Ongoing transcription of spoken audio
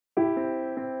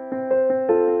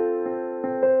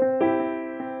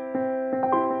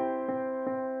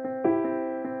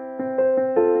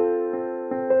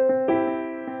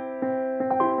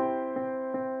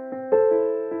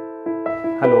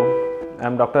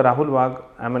am Dr. Rahul Wagh.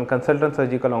 I am a consultant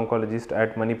surgical oncologist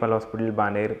at Manipal Hospital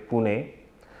Baner, Pune.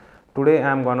 Today I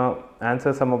am going to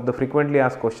answer some of the frequently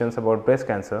asked questions about breast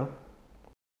cancer.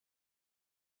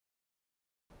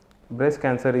 Breast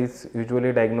cancer is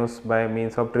usually diagnosed by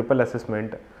means of triple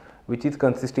assessment, which is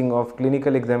consisting of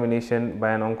clinical examination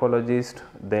by an oncologist,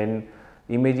 then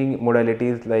imaging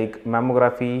modalities like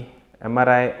mammography,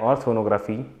 MRI or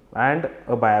sonography, and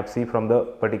a biopsy from the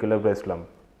particular breast lump.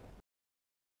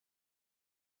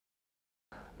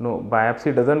 No,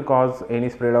 biopsy doesn't cause any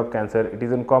spread of cancer. It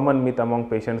is a common myth among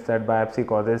patients that biopsy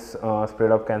causes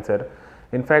spread of cancer.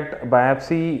 In fact,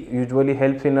 biopsy usually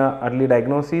helps in early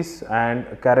diagnosis and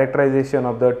characterization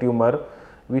of the tumor,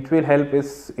 which will help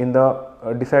is in the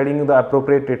deciding the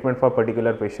appropriate treatment for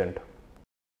particular patient.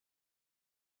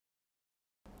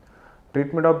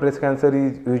 Treatment of breast cancer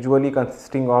is usually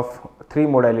consisting of three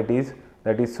modalities,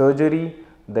 that is surgery,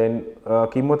 then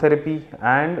chemotherapy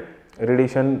and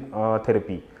radiation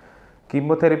therapy.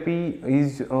 Chemotherapy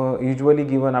is usually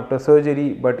given after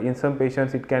surgery, but in some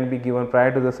patients it can be given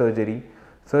prior to the surgery.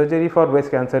 Surgery for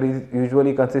breast cancer is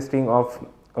usually consisting of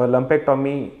a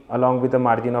lumpectomy along with a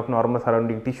margin of normal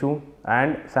surrounding tissue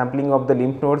and sampling of the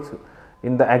lymph nodes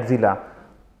in the axilla.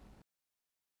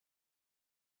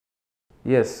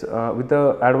 Yes, with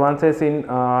the advances in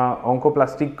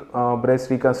oncoplastic breast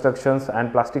reconstructions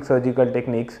and plastic surgical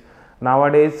techniques,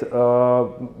 nowadays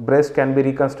breast can be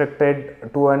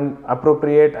reconstructed to an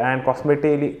appropriate and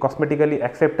cosmetically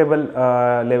acceptable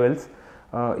levels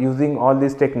using all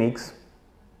these techniques,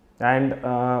 and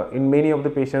in many of the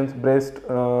patients breast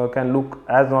can look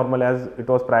as normal as it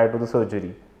was prior to the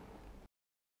surgery.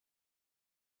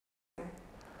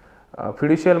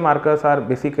 Fiducial markers are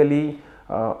basically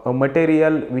a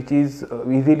material which is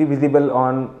easily visible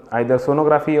on either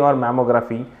sonography or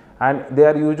mammography, and they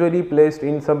are usually placed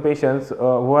in some patients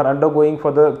who are undergoing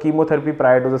for the chemotherapy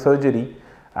prior to the surgery,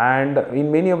 and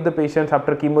in many of the patients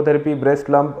after chemotherapy breast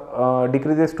lump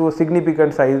decreases to a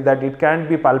significant size that it can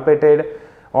be palpated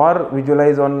or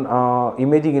visualized on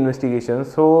imaging investigations.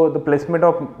 So the placement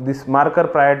of this marker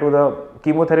prior to the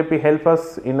chemotherapy helps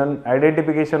us in an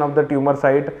identification of the tumor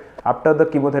site after the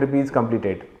chemotherapy is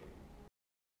completed.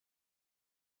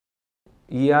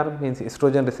 ER means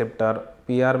estrogen receptor,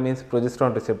 PR means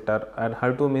progesterone receptor, and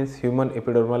HER2 means human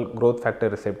epidermal growth factor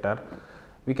receptor.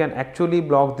 We can actually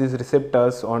block these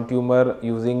receptors on tumor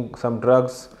using some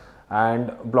drugs,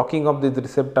 and blocking of these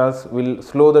receptors will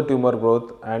slow the tumor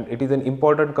growth, and it is an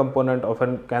important component of a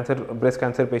breast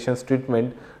cancer patient's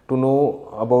treatment to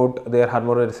know about their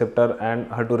hormonal receptor and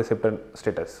HER2 receptor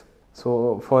status.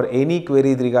 So for any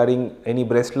queries regarding any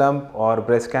breast lump or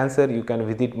breast cancer, you can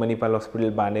visit Manipal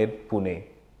Hospital Baner, Pune.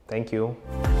 Thank you.